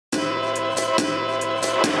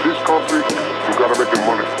country, you gotta make the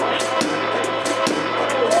money first.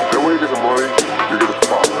 Then when you get the money, you get the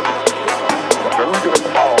power. Then when you get the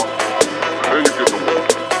power, then you get the money.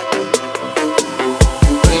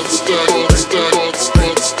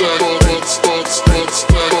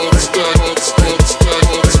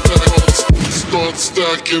 Start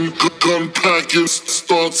stacking, gun packing,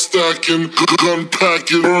 start stacking, gun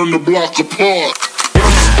packing, burn the block apart.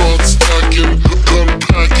 Start stacking, gun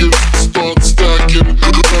packing, start stacking,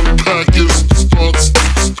 gun packing, start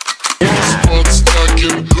stacking,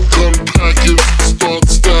 gun packing, start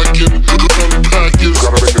stacking, gun packing.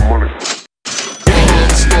 Gotta make the money.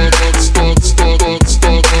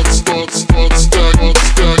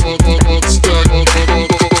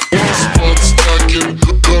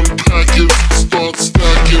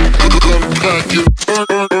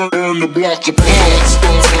 Burn the block apart.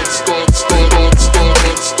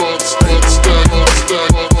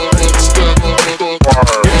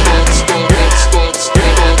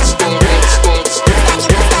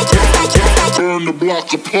 Burn the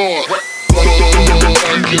block apart.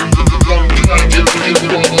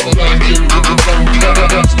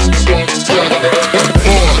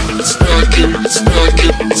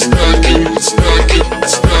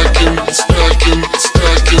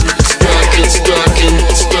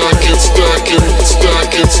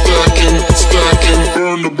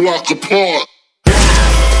 Burn the block apart.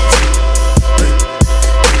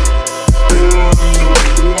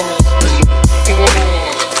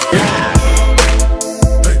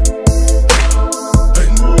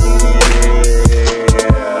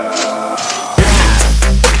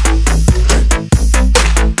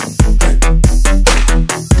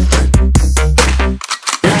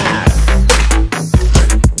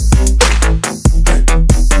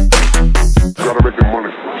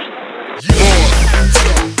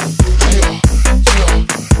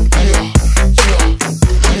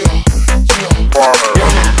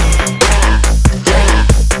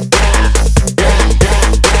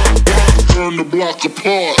 Burn the block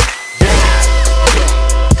apart.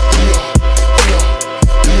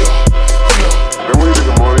 Then when you get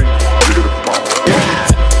the money, you get the power.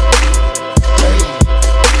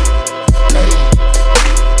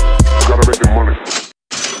 You gotta make the money.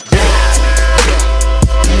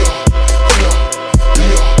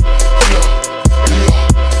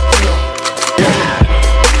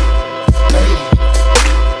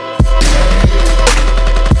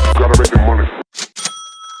 You gotta make the money.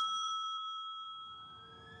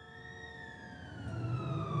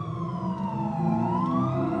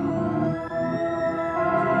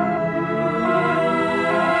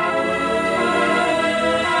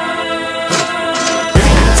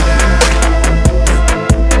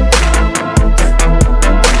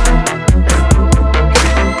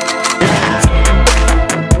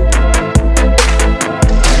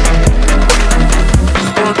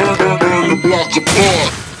 Block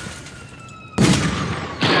apart.